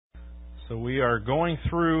So we are going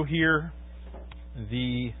through here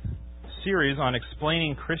the series on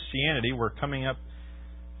explaining Christianity. We're coming up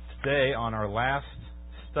today on our last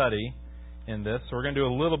study in this. So we're going to do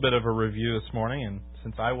a little bit of a review this morning, and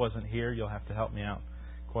since I wasn't here, you'll have to help me out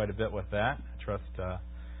quite a bit with that. I trust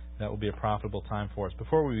that will be a profitable time for us.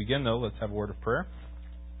 Before we begin, though, let's have a word of prayer,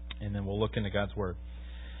 and then we'll look into God's Word.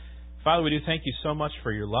 Father, we do thank you so much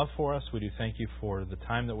for your love for us. We do thank you for the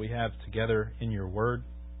time that we have together in your Word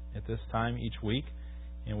at this time each week.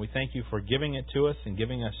 And we thank you for giving it to us and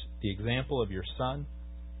giving us the example of your Son.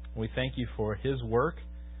 We thank you for His work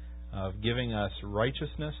of giving us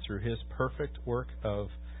righteousness through His perfect work of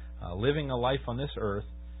living a life on this earth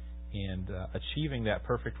and achieving that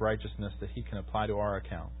perfect righteousness that He can apply to our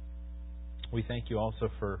account. We thank you also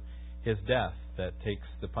for His death that takes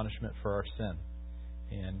the punishment for our sin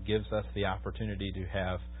and gives us the opportunity to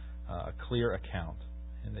have a clear account,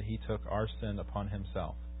 and that He took our sin upon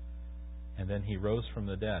Himself. And then He rose from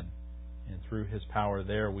the dead, and through His power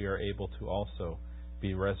there we are able to also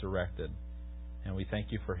be resurrected. And we thank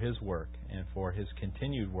you for His work and for His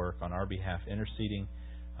continued work on our behalf, interceding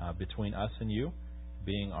between us and you,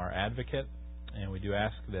 being our advocate. And we do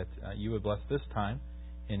ask that you would bless this time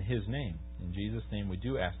in His name. In Jesus' name we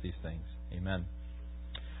do ask these things. Amen.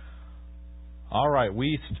 All right,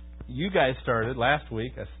 you guys started last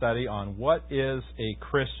week a study on what is a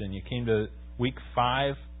Christian. You came to week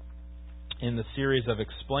 5 in the series of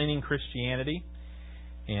explaining Christianity.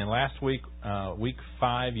 And last week, week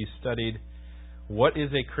 5, you studied what is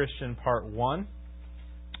a Christian part 1,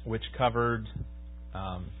 which covered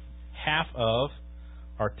half of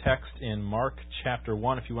our text in Mark chapter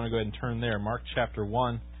 1. If you want to go ahead and turn there, Mark chapter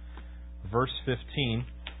 1, verse 15.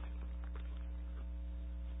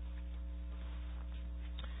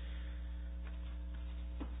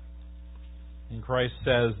 And Christ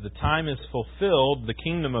says, "The time is fulfilled, the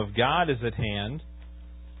kingdom of God is at hand.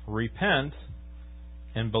 Repent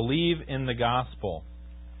and believe in the gospel."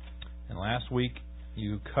 And last week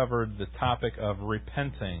you covered the topic of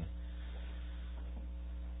repenting.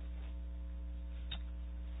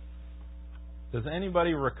 Does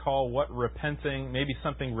anybody recall what repenting, maybe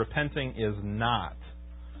something repenting is not?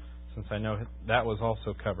 Since I know that was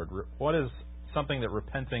also covered. What is something that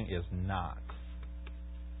repenting is not?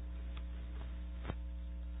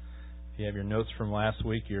 If you have your notes from last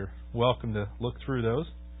week, you're welcome to look through those.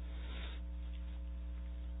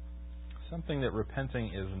 Something that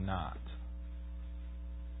repenting is not.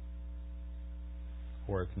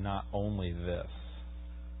 Or it's not only this.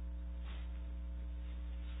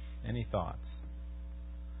 Any thoughts?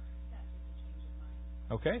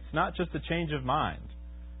 Okay, it's not just a change of mind.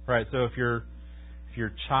 Right, so if your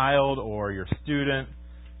child or your student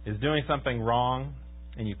is doing something wrong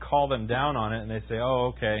and you call them down on it and they say, "Oh,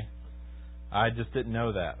 okay, I just didn't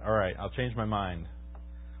know that. All right, I'll change my mind."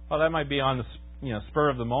 Well, that might be on the spur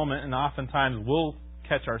of the moment, and oftentimes we'll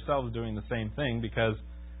catch ourselves doing the same thing because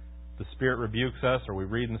the Spirit rebukes us, or we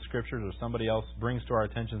read in the Scriptures, or somebody else brings to our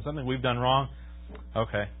attention something we've done wrong.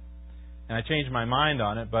 Okay, and I change my mind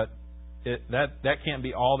on it, but that can't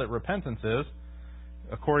be all that repentance is,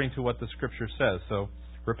 according to what the Scripture says. So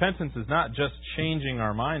repentance is not just changing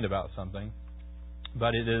our mind about something,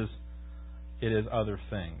 but it is other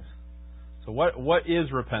things. So what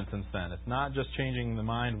is repentance then? It's not just changing the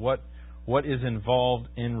mind. What is involved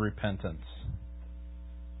in repentance?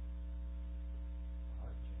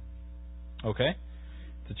 Okay.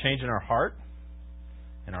 It's a change in our heart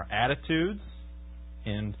and our attitudes.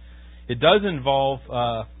 And it does involve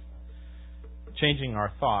changing our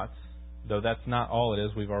thoughts, though that's not all it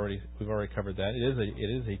is. We've already covered that. It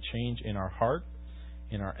is a change in our heart,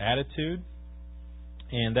 in our attitude,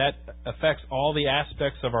 and that affects all the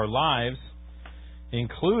aspects of our lives,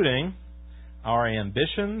 including our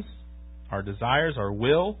ambitions, our desires, our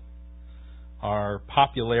will, our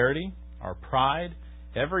popularity, our pride.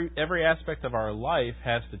 Every aspect of our life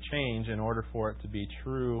has to change in order for it to be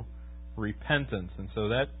true repentance. And so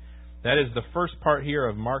that is the first part here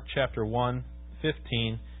of Mark chapter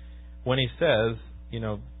 1:15, when he says,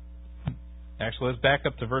 actually let's back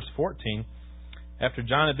up to verse 14. After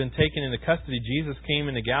John had been taken into custody, Jesus came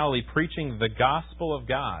into Galilee preaching the gospel of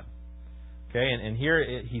God. Okay, and here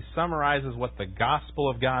he summarizes what the gospel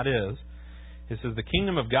of God is. He says, "The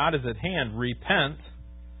kingdom of God is at hand. Repent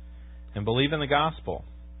and believe in the gospel."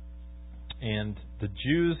 And the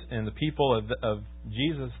Jews and the people of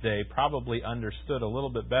Jesus' day probably understood a little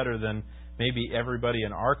bit better than maybe everybody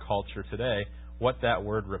in our culture today what that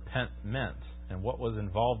word repent meant and what was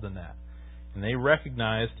involved in that. And they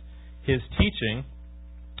recognized His teaching.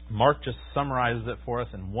 Mark just summarizes it for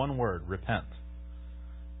us in one word: repent.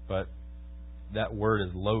 But that word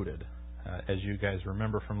is loaded. as you guys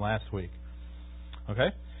remember from last week. Okay?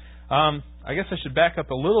 I guess I should back up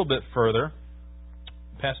a little bit further.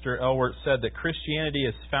 Pastor Elwert said that Christianity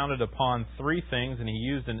is founded upon three things, and he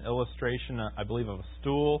used an illustration, I believe, of a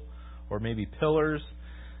stool or maybe pillars.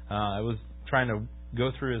 I was trying to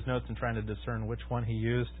go through his notes and trying to discern which one he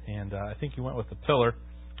used, and I think he went with a pillar,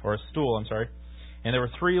 or a stool, I'm sorry. And there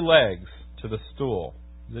were three legs to the stool.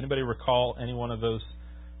 Does anybody recall any one of those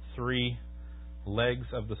three legs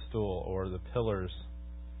of the stool, or the pillars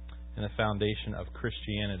in the foundation of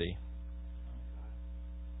Christianity?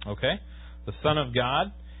 Okay? The Son of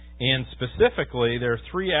God, and specifically, there are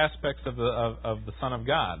three aspects of the Son of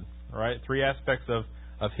God, right? Three aspects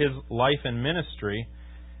of His life and ministry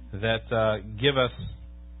that give us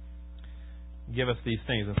these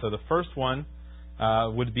things. And so the first one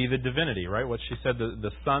would be the divinity, right? What she said,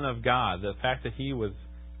 the Son of God, the fact that He was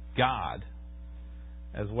God,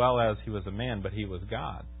 as well as He was a man, but He was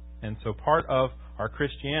God. And so part of our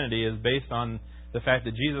Christianity is based on the fact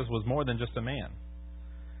that Jesus was more than just a man.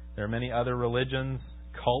 There are many other religions,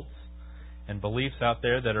 cults, and beliefs out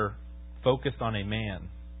there that are focused on a man.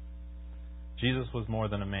 Jesus was more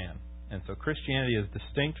than a man. And so Christianity is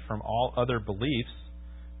distinct from all other beliefs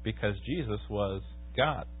because Jesus was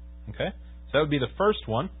God. Okay? So that would be the first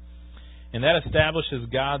one. And that establishes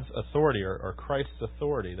God's authority, or Christ's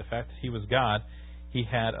authority. The fact that He was God, He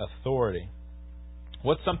had authority.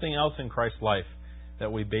 What's something else in Christ's life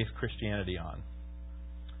that we base Christianity on?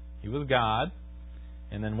 He was God.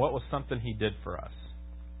 And then what was something He did for us?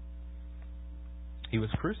 He was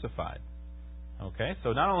crucified. Okay?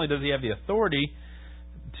 So not only does He have the authority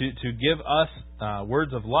to give us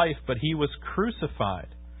words of life, but He was crucified.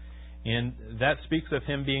 And that speaks of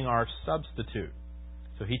Him being our substitute.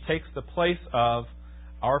 So He takes the place of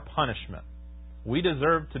our punishment. We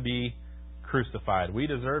deserve to be crucified. We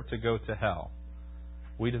deserve to go to hell.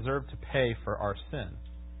 We deserve to pay for our sin.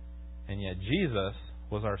 And yet Jesus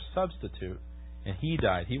was our substitute, and He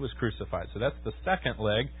died. He was crucified. So that's the second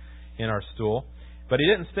leg in our stool. But He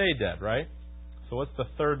didn't stay dead, right? So what's the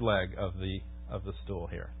third leg of the stool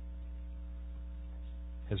here?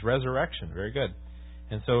 His resurrection. Very good.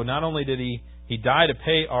 And so not only did He die to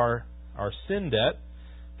pay our sin debt,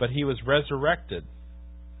 but He was resurrected.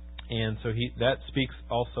 And so that speaks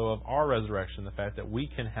also of our resurrection, the fact that we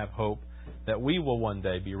can have hope that we will one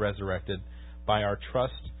day be resurrected by our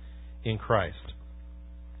trust in Christ.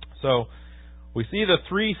 So we see the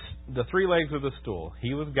three legs of the stool.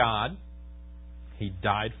 He was God, He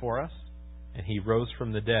died for us, and He rose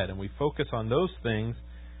from the dead. And we focus on those things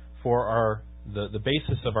for the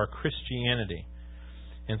basis of our Christianity.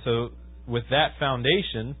 And so with that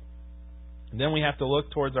foundation, then we have to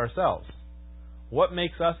look towards ourselves. What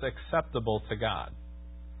makes us acceptable to God?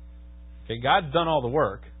 Okay, God's done all the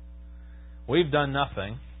work. We've done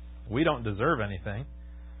nothing. We don't deserve anything.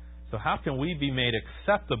 So how can we be made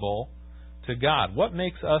acceptable to God? What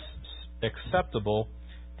makes us acceptable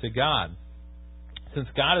to God? Since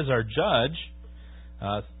God is our judge,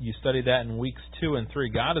 you studied that in weeks 2 and 3.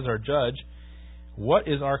 God is our judge. What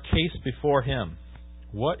is our case before Him?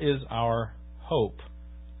 What is our hope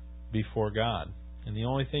before God? And the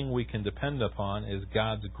only thing we can depend upon is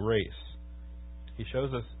God's grace. He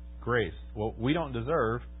shows us grace. What we don't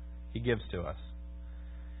deserve, He gives to us.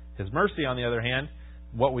 His mercy, on the other hand,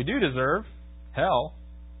 what we do deserve, hell,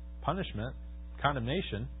 punishment,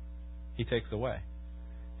 condemnation, He takes away.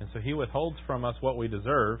 And so He withholds from us what we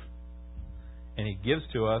deserve, and He gives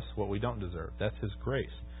to us what we don't deserve. That's His grace.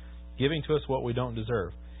 Giving to us what we don't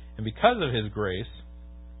deserve. And because of His grace,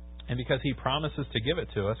 and because He promises to give it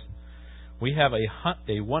to us, we have a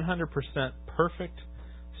 100% perfect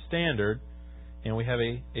standard, and we have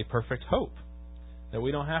a perfect hope. That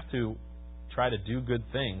we don't have to try to do good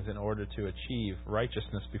things in order to achieve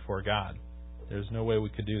righteousness before God. There's no way we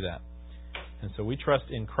could do that. And so we trust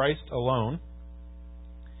in Christ alone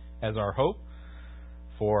as our hope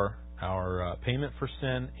for our payment for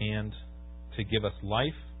sin, and to give us life,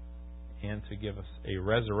 and to give us a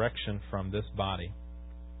resurrection from this body.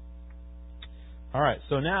 All right,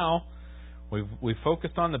 so now we've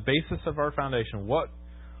focused on the basis of our foundation. What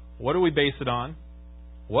do we base it on?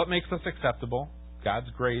 What makes us acceptable? God's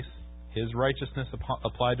grace, His righteousness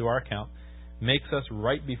applied to our account, makes us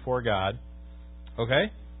right before God.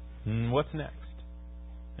 Okay? What's next?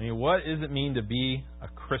 I mean, what does it mean to be a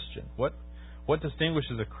Christian? What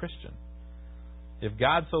distinguishes a Christian? If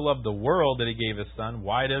God so loved the world that He gave His Son,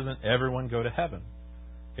 why doesn't everyone go to heaven?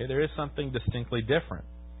 Okay, there is something distinctly different.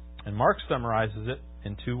 And Mark summarizes it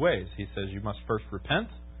in 2 ways. He says you must first repent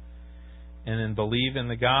and then believe in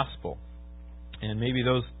the gospel. And maybe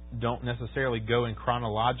those don't necessarily go in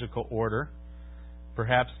chronological order,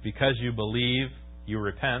 Perhaps because you believe, you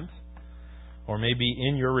repent. Or maybe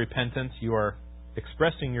in your repentance you are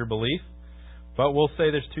expressing your belief. But we'll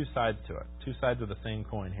say there's two sides to it. Two sides of the same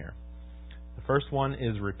coin here. The first one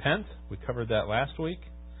is repent. We covered that last week.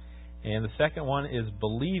 And the second one is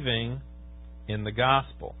believing in the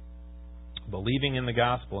gospel. Believing in the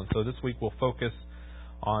gospel. And so this week we'll focus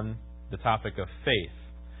on the topic of faith.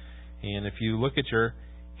 And if you look at your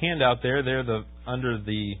handout there, under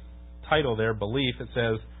the title there, belief, it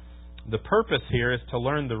says, the purpose here is to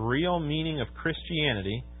learn the real meaning of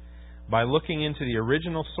Christianity by looking into the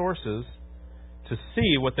original sources to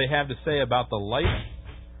see what they have to say about the life,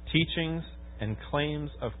 teachings, and claims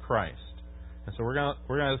of Christ. And so we're going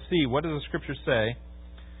to see what does the Scripture say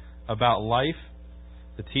about life,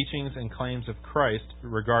 the teachings, and claims of Christ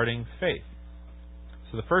regarding faith.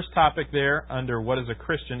 So the first topic there under what is a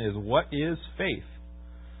Christian is what is faith?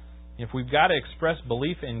 If we've got to express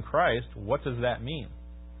belief in Christ, what does that mean?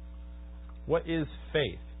 What is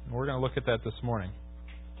faith? And we're going to look at that this morning.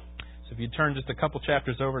 So if you turn just a couple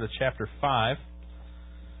chapters over to chapter 5.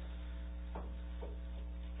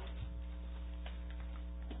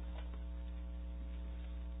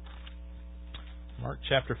 Mark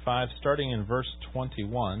chapter 5, starting in verse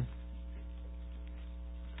 21.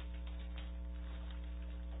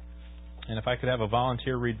 And if I could have a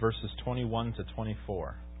volunteer read verses 21 to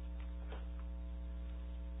 24.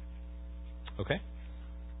 Okay.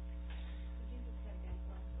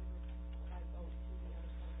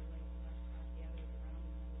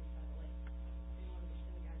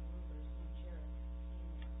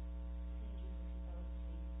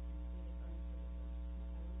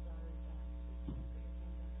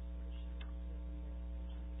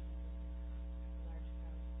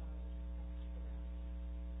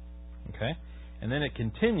 Okay. And then it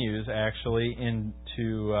continues, actually,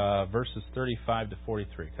 into verses 35 to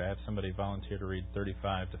 43. Could I have somebody volunteer to read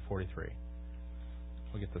 35 to 43?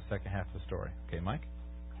 We'll get the second half of the story. Okay, Mike?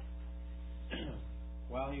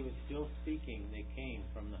 While he was still speaking, they came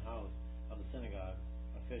from the house of the synagogue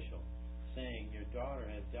official, saying, "Your daughter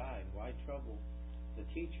has died. Why trouble the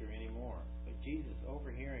teacher anymore?" But Jesus,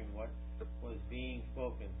 overhearing what was being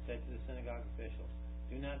spoken, said to the synagogue official,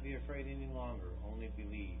 "Do not be afraid any longer, only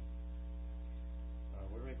believe."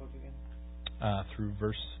 Where do I go to again? Through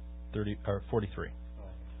verse 43. Oh.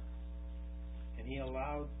 And he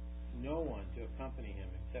allowed no one to accompany him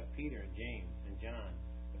except Peter and James and John,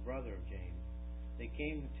 the brother of James. They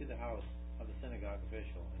came to the house of the synagogue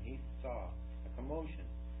official, and he saw a commotion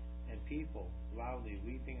and people loudly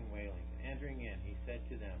weeping and wailing. And entering in, he said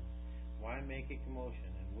to them, "Why make a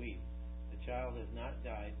commotion and weep? The child has not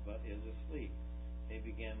died, but is asleep." They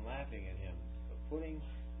began laughing at him, but putting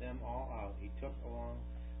them all out, he took along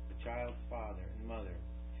the child's father and mother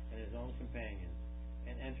and his own companions,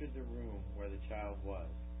 and entered the room where the child was.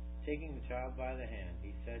 Taking the child by the hand,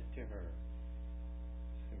 he said to her,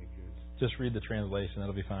 "It's going to be good." Just read the translation,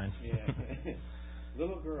 that'll be fine. Yeah.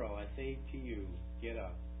 "Little girl, I say to you, get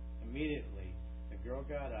up." Immediately the girl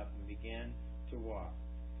got up and began to walk,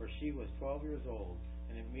 for she was 12 years old,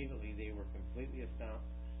 and immediately they were completely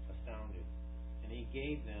astounded. And he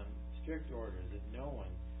gave them strict orders that no one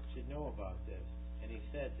should know about this, and he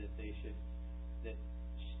said that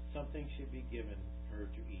something should be given her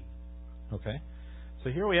to eat. Okay. So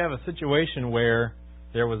here we have a situation where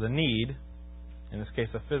there was a need, in this case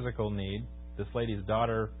a physical need. This lady's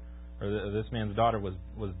daughter, or this man's daughter was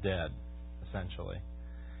dead, essentially.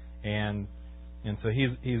 And so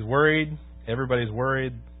he's worried, everybody's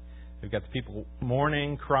worried. We've got the people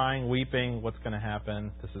mourning, crying, weeping, what's going to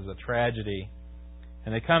happen? This is a tragedy.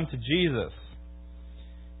 And they come to Jesus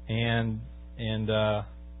and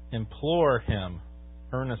implore him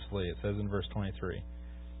earnestly, it says in verse 23.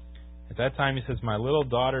 At that time he says, "My little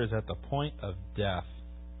daughter is at the point of death.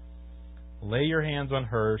 Lay your hands on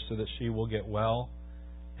her so that she will get well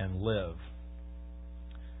and live."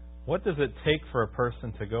 What does it take for a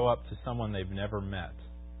person to go up to someone they've never met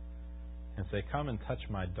and say, "Come and touch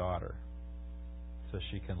my daughter so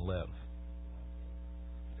she can live"?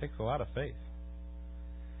 It takes a lot of faith.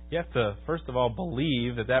 You have to, first of all,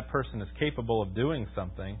 believe that that person is capable of doing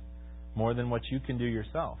something more than what you can do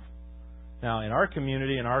yourself. Now, in our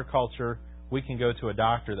community, in our culture, we can go to a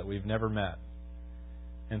doctor that we've never met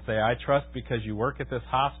and say, "I trust because you work at this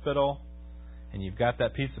hospital and you've got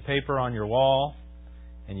that piece of paper on your wall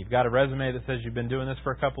and you've got a resume that says you've been doing this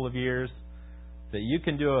for a couple of years, that you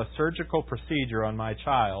can do a surgical procedure on my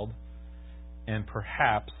child and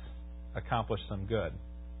perhaps accomplish some good."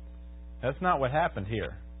 That's not what happened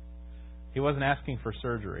here. He wasn't asking for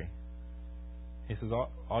surgery. He says,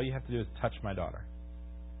 all you have to do is touch my daughter,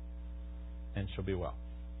 and she'll be well.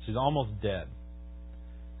 She's almost dead.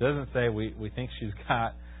 It doesn't say we think she's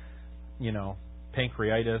got,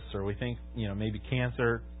 pancreatitis, or we think, maybe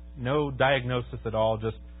cancer. No diagnosis at all.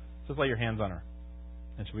 Just lay your hands on her,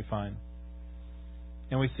 and she'll be fine.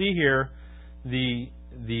 And we see here the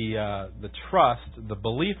trust, the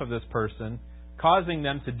belief of this person, causing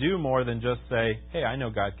them to do more than just say, "Hey, I know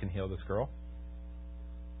God can heal this girl,"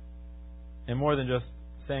 and more than just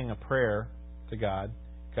saying a prayer to God,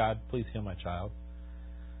 "God, please heal my child,"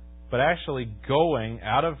 but actually going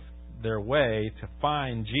out of their way to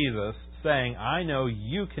find Jesus, saying, "I know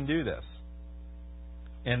you can do this."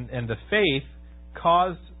 And the faith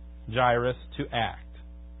caused Jairus to act.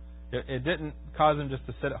 It didn't cause him just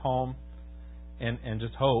to sit at home and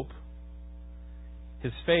just hope.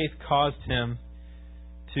 His faith caused him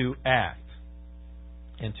to act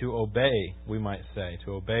and to obey, we might say,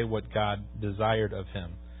 to obey what God desired of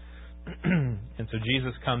him. And so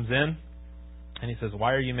Jesus comes in and he says,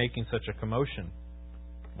 "Why are you making such a commotion?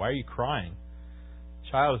 Why are you crying? The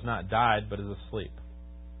child has not died, but is asleep."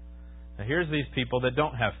 Now here's these people that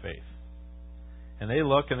don't have faith. And they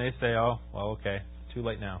look and they say, "Oh, well, okay, too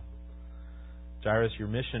late now. Jairus, your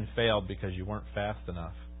mission failed because you weren't fast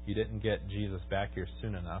enough. You didn't get Jesus back here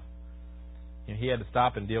soon enough. He had to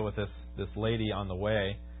stop and deal with this lady on the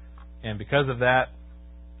way, and because of that,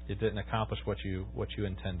 it didn't accomplish what you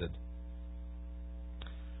intended."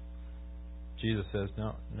 Jesus says,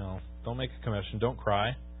 "No, don't make a commotion. Don't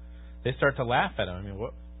cry." They start to laugh at him. I mean,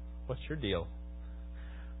 what's your deal?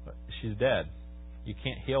 She's dead. You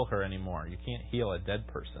can't heal her anymore. You can't heal a dead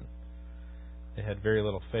person. They had very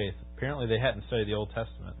little faith. Apparently they hadn't studied the Old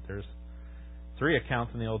Testament. There's 3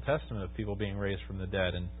 accounts in the Old Testament of people being raised from the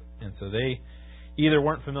dead, and so they either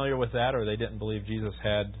weren't familiar with that or they didn't believe Jesus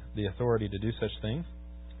had the authority to do such things.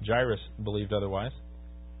 Jairus believed otherwise.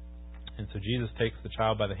 And so Jesus takes the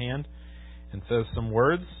child by the hand and says some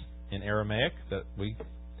words in Aramaic that we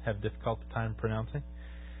have difficult time pronouncing.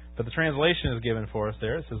 But the translation is given for us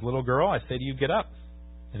there. It says, "Little girl, I say to you, get up."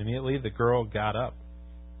 And immediately the girl got up.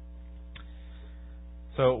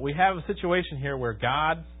 So we have a situation here where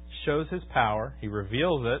God shows His power. He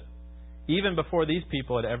reveals it even before these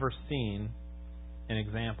people had ever seen an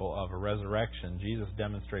example of a resurrection. Jesus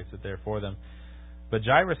demonstrates it there for them. But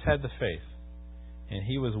Jairus had the faith, and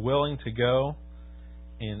he was willing to go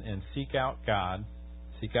and seek out God,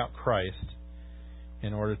 seek out Christ,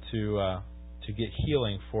 in order to get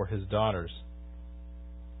healing for his daughters,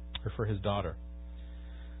 or for his daughter.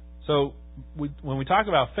 So when we talk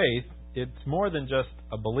about faith, it's more than just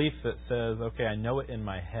a belief that says, "Okay, I know it in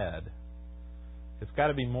my head." It's got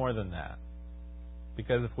to be more than that.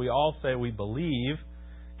 Because if we all say we believe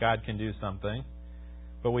God can do something,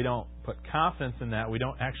 but we don't put confidence in that, we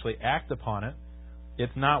don't actually act upon it,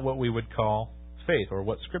 it's not what we would call faith, or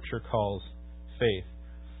what Scripture calls faith.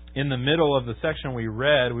 In the middle of the section we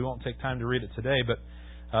read, we won't take time to read it today, but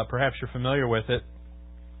perhaps you're familiar with it,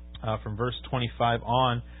 from verse 25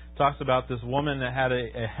 on, talks about this woman that had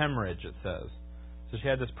a hemorrhage, it says. So she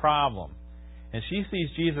had this problem. And she sees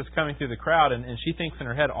Jesus coming through the crowd, and she thinks in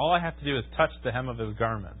her head, all I have to do is touch the hem of His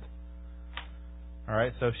garment. All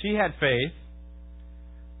right, so she had faith,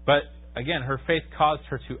 but again, her faith caused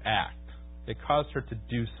her to act. It caused her to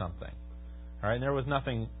do something. All right, and there was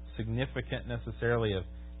nothing significant necessarily of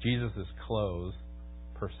Jesus' clothes,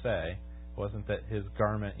 per se. It wasn't that His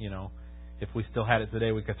garment, if we still had it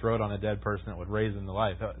today, we could throw it on a dead person that would raise them to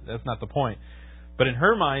life. That's not the point. But in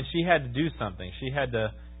her mind, she had to do something. She had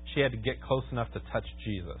to get close enough to touch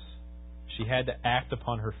Jesus. She had to act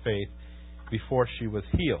upon her faith before she was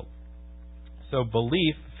healed. So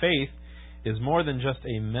belief, faith, is more than just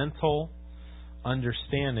a mental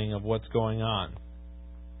understanding of what's going on.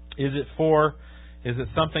 Is it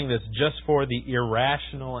something that's just for the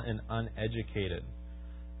irrational and uneducated?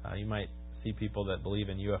 You might see people that believe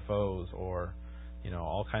in UFOs or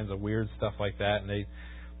all kinds of weird stuff like that, and they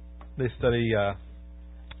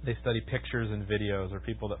study pictures and videos, or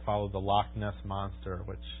people that follow the Loch Ness Monster,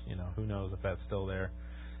 which who knows if that's still there.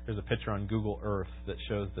 There's a picture on Google Earth that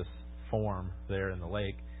shows this form there in the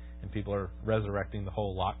lake, and people are resurrecting the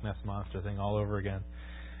whole Loch Ness Monster thing all over again.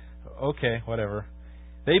 Okay, whatever.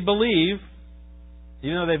 They believe,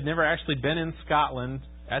 even though they've never actually been in Scotland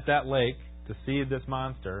at that lake to see this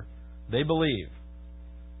monster, they believe.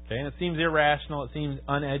 Okay, and it seems irrational, it seems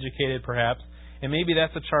uneducated perhaps, and maybe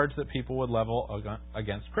that's a charge that people would level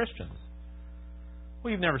against Christians.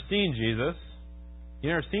 Well, you've never seen Jesus.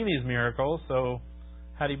 You've never seen these miracles, so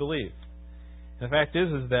how do you believe? And the fact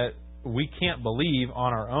is that we can't believe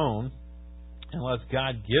on our own unless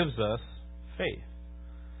God gives us faith.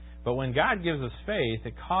 But when God gives us faith,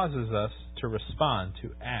 it causes us to respond,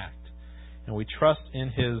 to act. And we trust in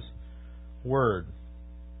His Word.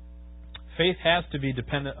 faith has to be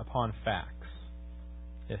dependent upon facts.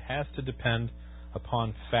 It has to depend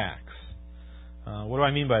upon facts. What do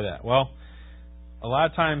I mean by that? Well, a lot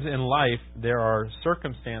of times in life, there are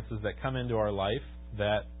circumstances that come into our life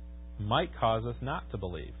that might cause us not to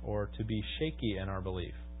believe or to be shaky in our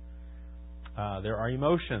belief. There are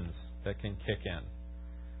emotions that can kick in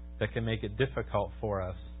that can make it difficult for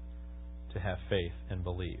us to have faith and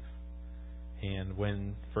believe. And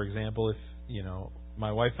when, for example, if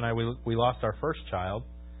my wife and I we lost our first child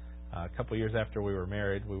a couple years after we were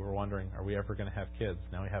married, we were wondering, are we ever going to have kids?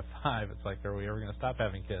 Now we have 5. It's like, are we ever going to stop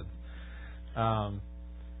having kids?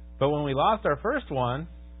 But when we lost our first one,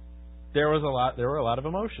 there were a lot of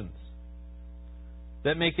emotions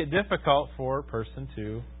that make it difficult for a person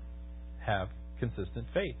to have consistent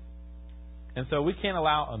faith. And so we can't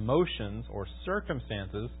allow emotions or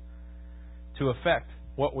circumstances to affect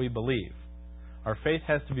what we believe. Our faith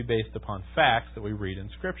has to be based upon facts that we read in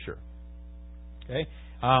Scripture. Okay?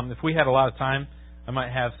 If we had a lot of time, I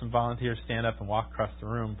might have some volunteers stand up and walk across the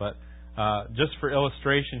room. But just for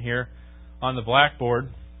illustration here, on the blackboard,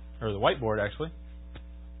 or the whiteboard actually,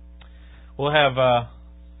 we'll have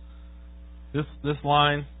this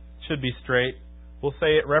line should be straight. We'll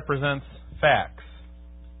say it represents facts.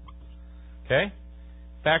 Okay?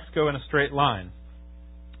 Facts go in a straight line.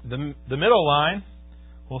 The middle line,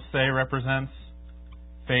 we'll say, represents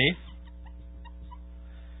faith.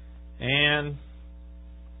 And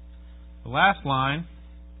the last line,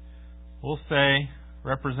 we'll say,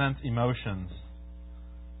 represents emotions.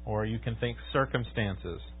 Or you can think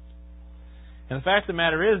circumstances. And the fact of the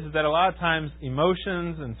matter is that a lot of times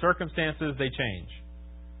emotions and circumstances, they change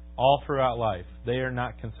all throughout life. They are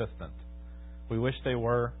not consistent. We wish they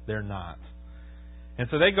were. They're not. And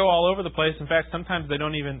so they go all over the place. In fact, sometimes they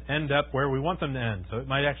don't even end up where we want them to end. So it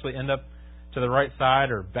might actually end up to the right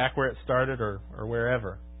side or back where it started or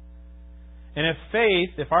wherever. And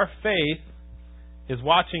if our faith is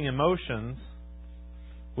watching emotions,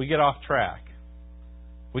 we get off track.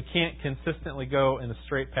 We can't consistently go in the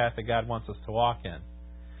straight path that God wants us to walk in.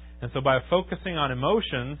 And so by focusing on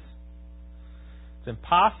emotions, it's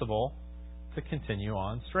impossible to continue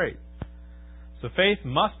on straight. So faith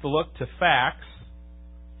must look to facts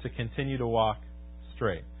to continue to walk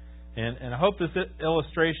straight. And I hope this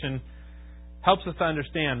illustration helps us to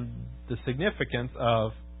understand the significance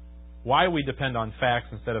of why we depend on facts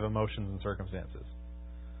instead of emotions and circumstances.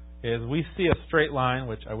 Is we see a straight line,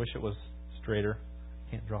 which I wish it was straighter.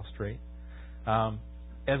 Can't draw straight.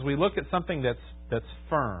 As we look at something that's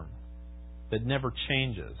firm, that never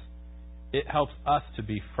changes, it helps us to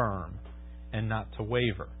be firm and not to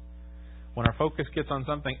waver. When our focus gets on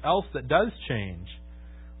something else that does change,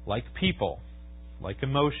 like people, like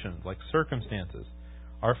emotions, like circumstances,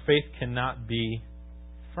 our faith cannot be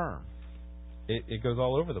firm. It goes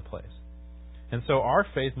all over the place. And so our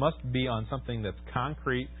faith must be on something that's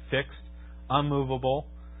concrete, fixed, unmovable,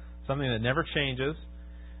 something that never changes,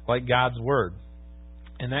 like God's Word.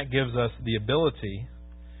 And that gives us the ability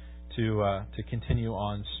to continue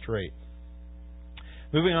on straight.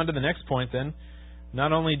 Moving on to the next point then,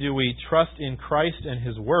 not only do we trust in Christ and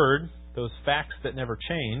His Word, those facts that never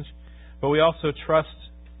change, but we also trust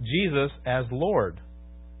Jesus as Lord,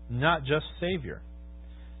 not just Savior.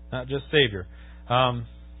 Not just Savior.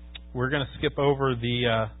 We're going to skip over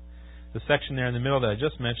the section there in the middle that I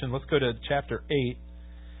just mentioned. Let's go to chapter 8.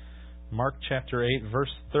 Mark chapter 8, verse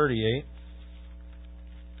 38.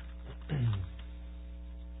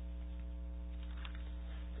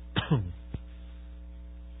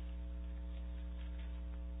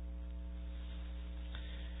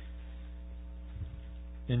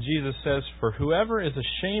 And Jesus says, "For whoever is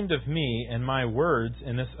ashamed of me and my words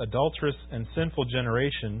in this adulterous and sinful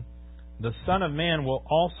generation, the Son of Man will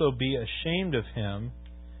also be ashamed of him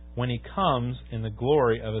when He comes in the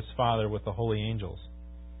glory of His Father with the holy angels."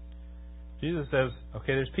 Jesus says,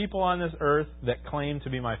 okay, there's people on this earth that claim to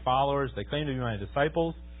be my followers, they claim to be my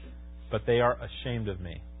disciples, but they are ashamed of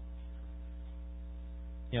me.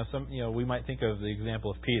 We might think of the example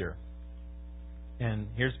of Peter. And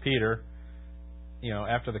here's Peter,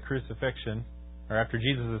 after the crucifixion, or after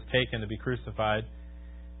Jesus is taken to be crucified,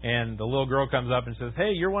 and the little girl comes up and says,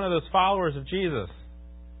 "Hey, you're one of those followers of Jesus."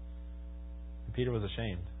 And Peter was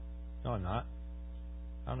ashamed. "No, I'm not.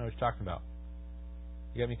 I don't know what you're talking about.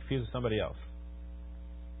 You got me confused with somebody else."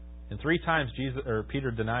 And 3 times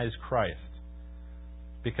Peter denies Christ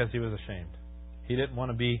because he was ashamed. He didn't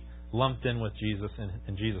want to be lumped in with Jesus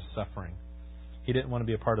and Jesus' suffering. He didn't want to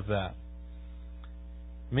be a part of that.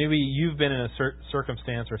 Maybe you've been in a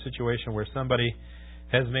circumstance or a situation where somebody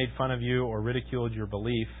has made fun of you or ridiculed your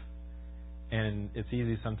belief, and it's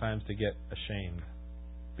easy sometimes to get ashamed.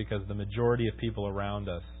 because the majority of people around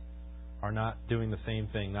us are not doing the same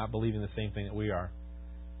thing, not believing the same thing that we are.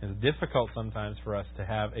 And it's difficult sometimes for us to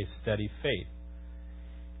have a steady faith.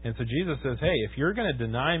 And so Jesus says, hey, if you're going to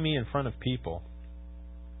deny me in front of people,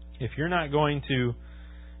 if you're not going to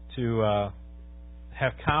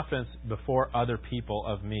have confidence before other people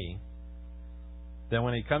of me, then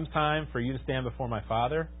when it comes time for you to stand before my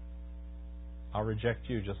Father, I'll reject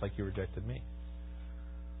you just like you rejected me.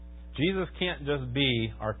 Jesus can't just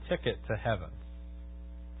be our ticket to heaven.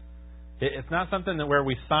 It's not something that where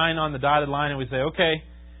we sign on the dotted line and we say, okay,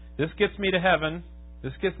 this gets me to heaven,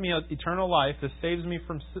 this gets me eternal life, this saves me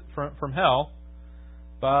from hell,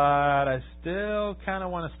 but I still kind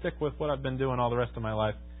of want to stick with what I've been doing all the rest of my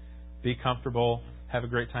life, be comfortable, have a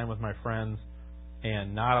great time with my friends,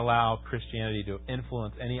 and not allow Christianity to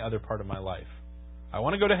influence any other part of my life. I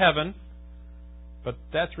want to go to heaven, but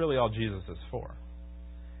that's really all Jesus is for.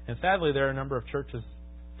 And sadly, there are a number of churches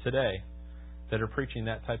today that are preaching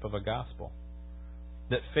that type of a gospel.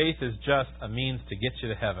 That faith is just a means to get you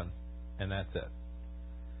to heaven, and that's it.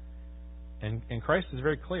 And Christ is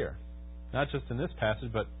very clear, not just in this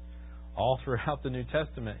passage, but all throughout the New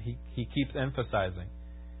Testament. He keeps emphasizing,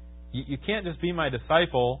 you can't just be my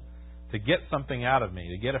disciple to get something out of me,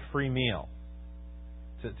 to get a free meal,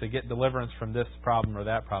 to get deliverance from this problem or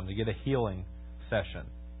that problem, to get a healing session.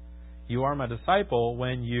 You are my disciple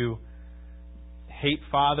when you hate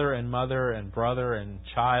father and mother and brother and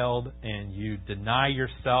child, and you deny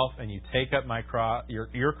yourself and you take up my cross,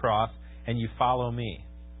 your cross, and you follow me.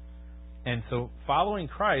 And so following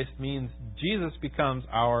Christ means Jesus becomes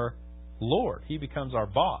our Lord. He becomes our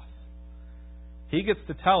boss. He gets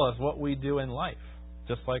to tell us what we do in life.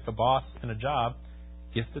 Just like a boss in a job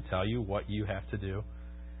gets to tell you what you have to do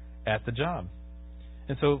at the job.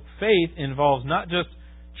 And so faith involves not just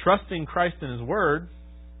trusting Christ and His Word,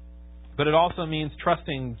 but it also means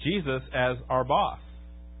trusting Jesus as our boss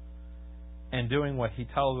and doing what He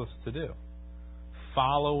tells us to do.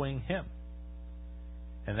 Following Him.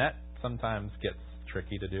 And that sometimes gets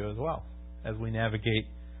tricky to do as well. As we navigate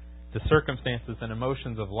the circumstances and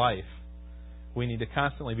emotions of life, we need to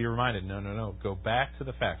constantly be reminded, no, go back to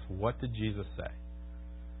the facts. What did Jesus say?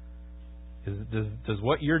 Does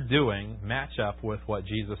what you're doing match up with what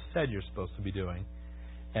Jesus said you're supposed to be doing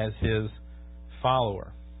as His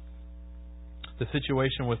follower? The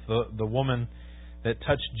situation with the woman that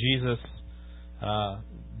touched Jesus,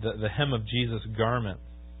 the hem of Jesus' garment.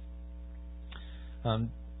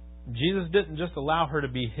 Jesus didn't just allow her to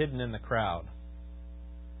be hidden in the crowd.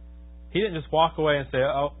 He didn't just walk away and say,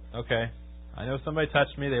 oh, okay, I know somebody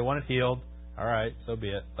touched me, they want it healed. All right, so be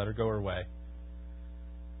it. Let her go her way.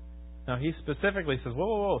 Now, He specifically says,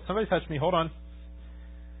 whoa, somebody touched me, hold on.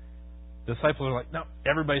 The disciples are like, no,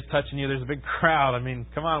 everybody's touching you. There's a big crowd. I mean,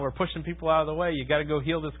 come on, we're pushing people out of the way. You got to go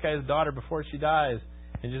heal this guy's daughter before she dies.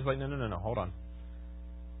 And Jesus is like, no, hold on.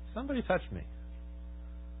 Somebody touched me.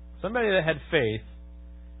 Somebody that had faith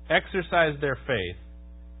exercised their faith,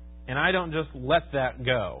 and I don't just let that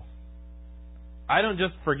go. I don't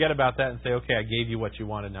just forget about that and say, okay, I gave you what you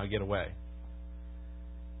wanted, now get away.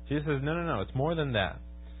 Jesus says, no, it's more than that.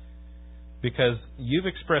 Because you've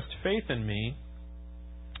expressed faith in me,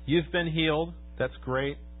 you've been healed, that's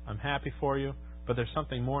great, I'm happy for you, but there's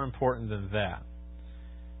something more important than that.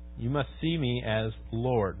 You must see me as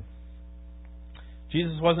Lord.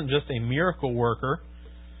 Jesus wasn't just a miracle worker,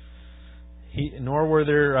 nor were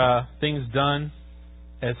there things done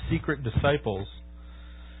as secret disciples.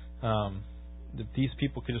 These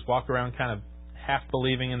people could just walk around kind of half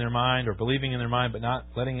believing in their mind or believing in their mind but not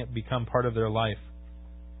letting it become part of their life.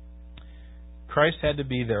 Christ had to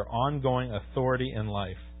be their ongoing authority in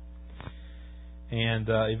life. And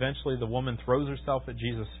eventually the woman throws herself at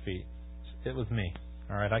Jesus' feet. It was me.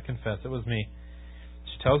 All right, I confess, it was me.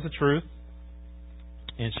 She tells the truth,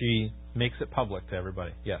 and she makes it public to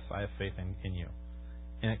everybody. Yes, I have faith in you.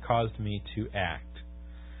 And it caused me to act.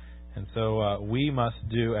 And so we must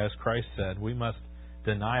do as Christ said. We must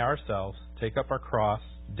deny ourselves, take up our cross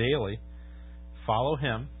daily, follow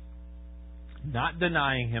Him, not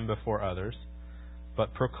denying Him before others,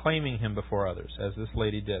 but proclaiming Him before others, as this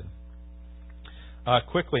lady did.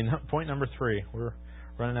 Quickly, point number 3. We're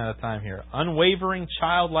running out of time here. Unwavering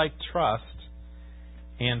childlike trust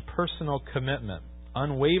and personal commitment.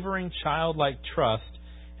 Unwavering childlike trust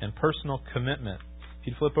and personal commitment. If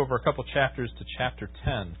you'd flip over a couple chapters to chapter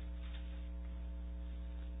 10.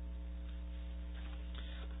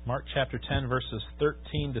 Mark chapter 10, verses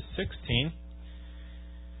 13 to 16.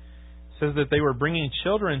 Says that they were bringing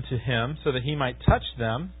children to Him so that He might touch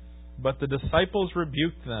them, but the disciples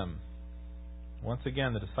rebuked them. Once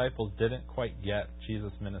again, the disciples didn't quite get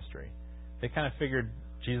Jesus' ministry. They kind of figured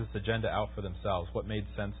Jesus' agenda out for themselves, what made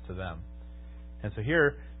sense to them. And so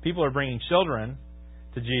here, people are bringing children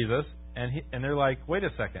to Jesus, and they're like, wait a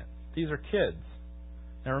second, these are kids.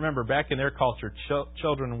 Now remember, back in their culture,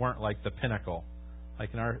 children weren't like the pinnacle. Like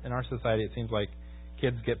in our society, it seems like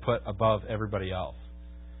kids get put above everybody else.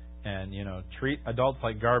 And, treat adults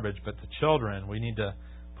like garbage, but the children, we need to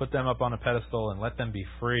put them up on a pedestal and let them be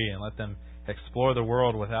free and let them explore the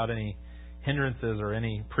world without any hindrances or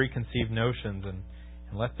any preconceived notions, and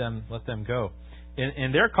let them go.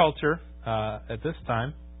 In their culture, at this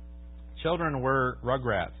time, children were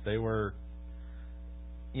rugrats. They were,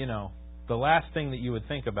 the last thing that you would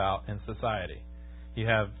think about in society. You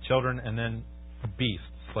have children and then beasts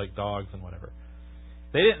like dogs and whatever.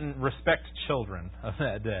 They didn't respect children of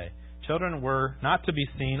that day. Children were not to be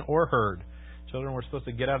seen or heard. Children were supposed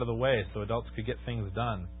to get out of the way so adults could get things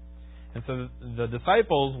done. And so the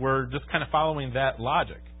disciples were just kind of following that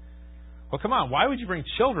logic. Well, come on, why would you bring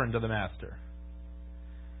children to the Master?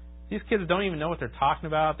 These kids don't even know what they're talking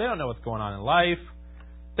about. They don't know what's going on in life.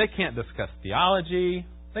 They can't discuss theology.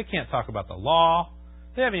 They can't talk about the law.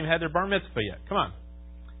 They haven't even had their bar mitzvah yet. Come on,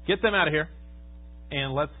 get them out of here,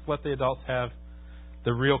 and let's let the adults have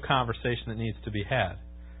the real conversation that needs to be had.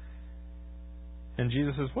 And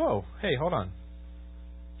Jesus says, whoa, hey, hold on.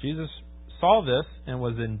 Jesus saw this and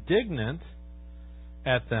was indignant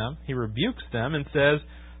at them. He rebukes them and says,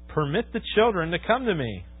 permit the children to come to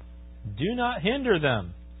me. Do not hinder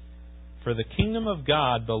them, for the kingdom of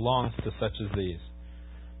God belongs to such as these.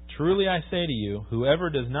 Truly I say to you, whoever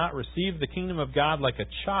does not receive the kingdom of God like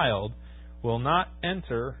a child will not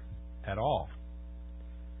enter at all.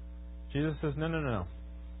 Jesus says, no.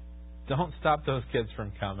 Don't stop those kids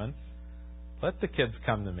from coming. Let the kids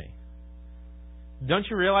come to me. Don't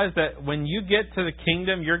you realize that when you get to the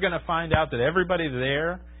kingdom, you're going to find out that everybody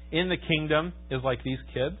there in the kingdom is like these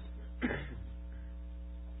kids?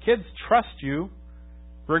 Kids trust you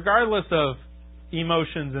regardless of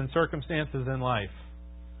emotions and circumstances in life.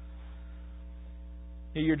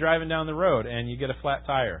 You're driving down the road and you get a flat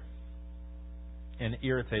tire and it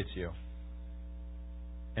irritates you.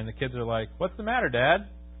 And the kids are like, what's the matter, Dad?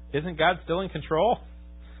 Isn't God still in control?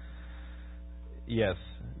 Yes,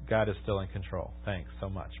 God is still in control. Thanks so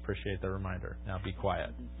much. Appreciate the reminder. Now be quiet.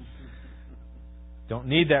 Don't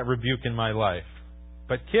need that rebuke in my life.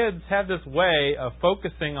 But kids have this way of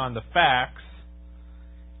focusing on the facts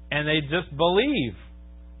and they just believe.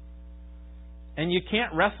 And you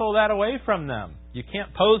can't wrestle that away from them. You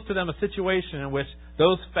can't pose to them a situation in which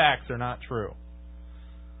those facts are not true.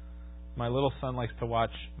 My little son likes to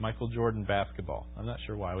watch Michael Jordan basketball. I'm not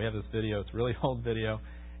sure why. We have this video. It's a really old video.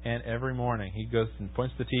 And every morning he goes and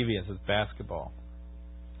points to the TV and says, basketball.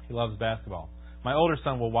 He loves basketball. My older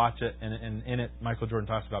son will watch it, and in it, Michael Jordan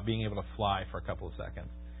talks about being able to fly for a couple of seconds.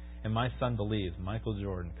 And my son believes Michael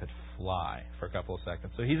Jordan could fly for a couple of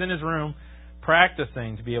seconds. So he's in his room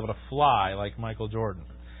practicing to be able to fly like Michael Jordan.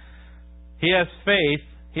 He has faith.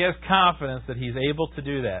 He has confidence that he's able to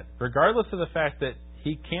do that. Regardless of the fact that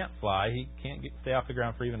he can't fly, he can't stay off the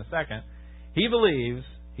ground for even a second, he believes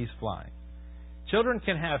he's flying. Children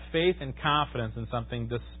can have faith and confidence in something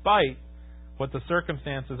despite what the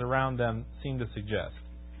circumstances around them seem to suggest.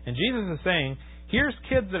 And Jesus is saying, here's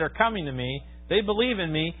kids that are coming to me, they believe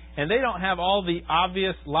in me, and they don't have all the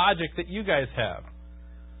obvious logic that you guys have.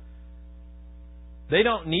 They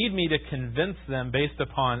don't need me to convince them based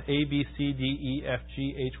upon A, B, C, D, E, F,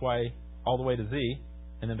 G, H, Y, all the way to Z,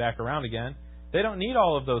 and then back around again. They don't need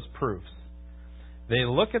all of those proofs. They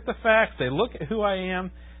look at the facts, they look at who I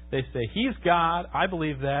am, they say, He's God, I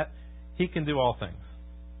believe that, He can do all things.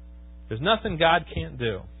 There's nothing God can't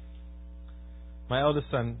do. My eldest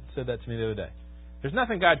son said that to me the other day. There's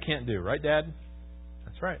nothing God can't do, right, Dad?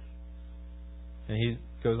 That's right. And he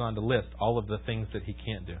goes on to list all of the things that He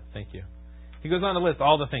can't do. Thank you. He goes on to list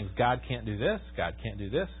all the things. God can't do this, God can't do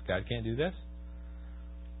this, God can't do this.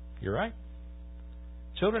 You're right.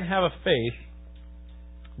 Children have a faith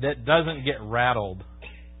that doesn't get rattled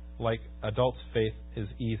like adults' faith is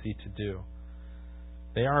easy to do.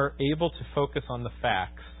 They are able to focus on the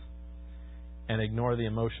facts and ignore the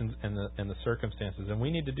emotions and the circumstances. And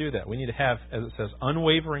we need to do that. We need to have, as it says,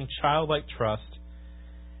 unwavering childlike trust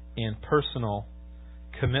and personal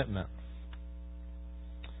commitment.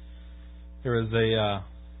 There was a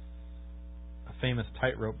famous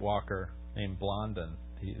tightrope walker named Blondin,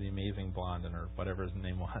 the amazing Blondin, or whatever his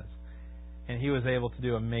name was. And he was able to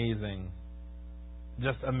do amazing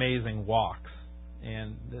walks.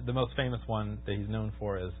 And the most famous one that he's known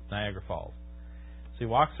for is Niagara Falls. So he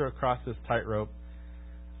walks across this tightrope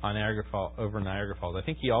on over Niagara Falls. I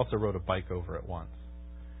think he also rode a bike over it once.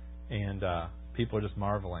 And people are just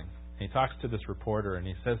marveling. And he talks to this reporter, and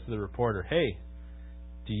he says to the reporter, "Hey,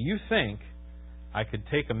 do you think I could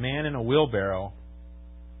take a man in a wheelbarrow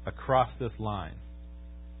across this line?"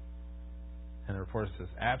 And the reporter says,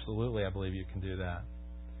 "Absolutely, I believe you can do that."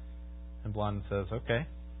 And Blondin says, "Okay,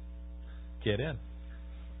 get in.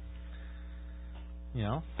 You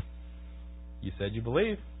know, you said you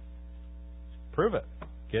believe. Prove it.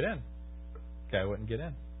 Get in." Guy wouldn't get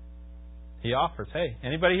in. He offers, "Hey,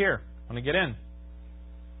 anybody here want to get in?"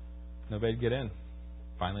 Nobody'd get in.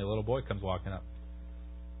 Finally, a little boy comes walking up.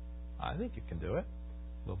 "I think you can do it."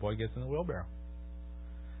 Little boy gets in the wheelbarrow.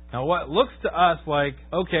 Now, what looks to us like,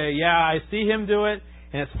 okay, yeah, I see him do it,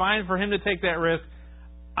 and it's fine for him to take that risk.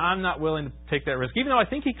 I'm not willing to take that risk, even though I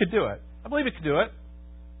think he could do it. I believe he could do it.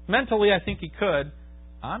 Mentally, I think he could.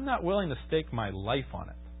 I'm not willing to stake my life on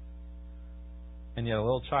it. And yet a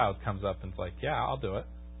little child comes up and is like, "Yeah, I'll do it."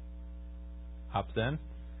 Hops in.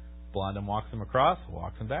 Blondin walks him across,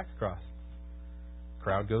 walks him back across.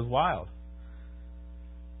 Crowd goes wild.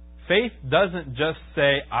 Faith doesn't just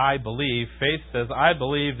say, "I believe." Faith says, "I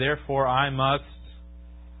believe, therefore I must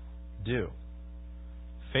do."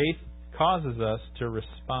 Faith causes us to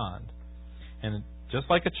respond. And just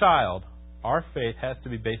like a child, our faith has to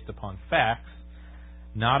be based upon facts,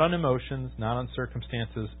 not on emotions, not on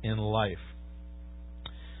circumstances in life.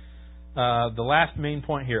 The last main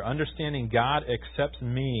point here, understanding God accepts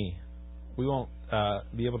me. We won't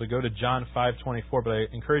be able to go to John 5:24, but I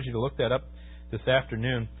encourage you to look that up this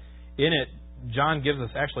afternoon. In it, John gives us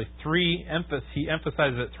actually he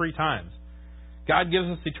emphasizes it 3 times. God gives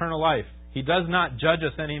us eternal life. He does not judge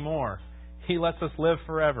us anymore. He lets us live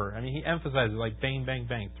forever. I mean, he emphasizes like bang, bang,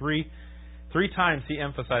 bang. Three times he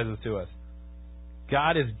emphasizes to us.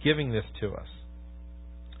 God is giving this to us.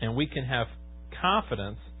 And we can have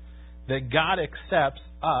confidence that God accepts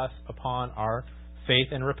us upon our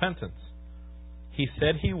faith and repentance. He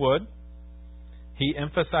said He would. He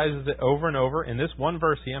emphasizes it over and over. In this one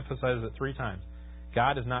verse, He emphasizes it 3 times.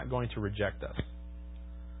 God is not going to reject us.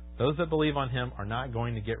 Those that believe on Him are not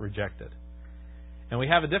going to get rejected. And we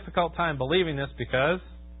have a difficult time believing this because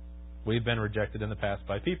we've been rejected in the past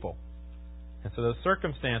by people. And so those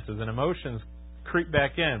circumstances and emotions creep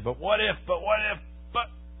back in. But what if? But what if? But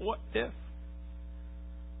what if?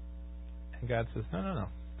 And God says, no.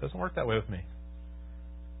 It doesn't work that way with me.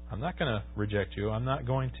 I'm not going to reject you. I'm not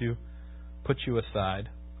going to put you aside.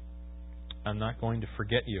 I'm not going to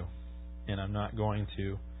forget you. And I'm not going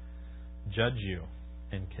to judge you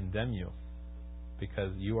and condemn you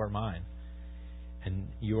because you are mine. And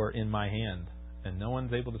you are in my hand. And no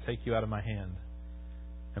one's able to take you out of my hand.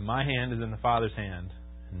 And my hand is in the Father's hand.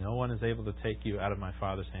 And no one is able to take you out of my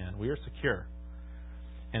Father's hand. We are secure.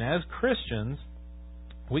 And as Christians,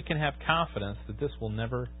 we can have confidence that this will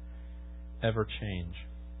never, ever change.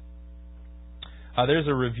 There's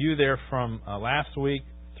a review there from last week,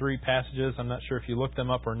 3 passages. I'm not sure if you looked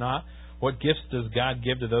them up or not. What gifts does God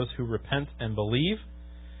give to those who repent and believe?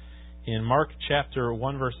 In Mark chapter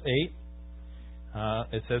 1, verse 8,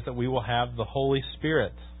 it says that we will have the Holy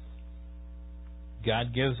Spirit.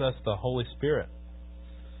 God gives us the Holy Spirit.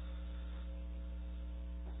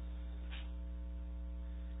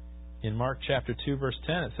 In Mark chapter 2, verse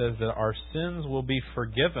 10, it says that our sins will be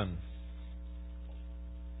forgiven.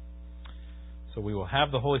 So we will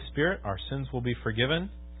have the Holy Spirit, our sins will be forgiven.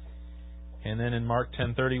 And then in Mark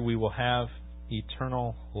 10:30, we will have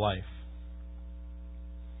eternal life.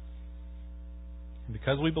 And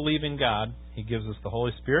because we believe in God, He gives us the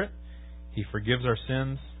Holy Spirit, He forgives our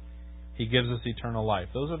sins, He gives us eternal life.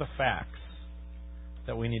 Those are the facts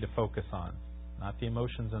that we need to focus on, not the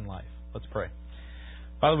emotions in life. Let's pray.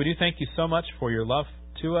 Father, we do thank You so much for Your love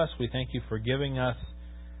to us. We thank You for giving us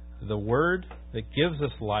the Word that gives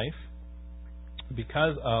us life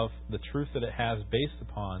because of the truth that it has based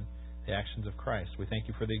upon the actions of Christ. We thank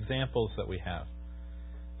You for the examples that we have,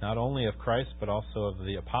 not only of Christ, but also of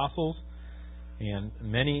the apostles and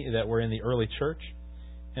many that were in the early church.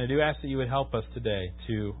 And I do ask that You would help us today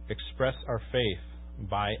to express our faith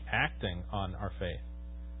by acting on our faith,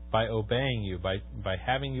 by obeying You, by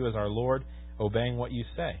having You as our Lord, obeying what You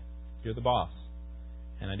say. You're the boss.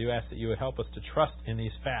 And I do ask that You would help us to trust in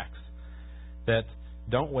these facts that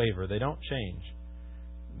don't waver, they don't change.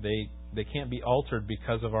 They can't be altered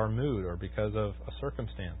because of our mood or because of a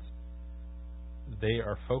circumstance. They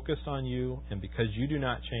are focused on You, and because You do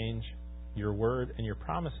not change, Your word and Your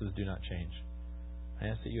promises do not change. I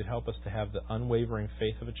ask that You would help us to have the unwavering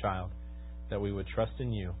faith of a child, that we would trust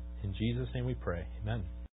in You. In Jesus' name we pray. Amen.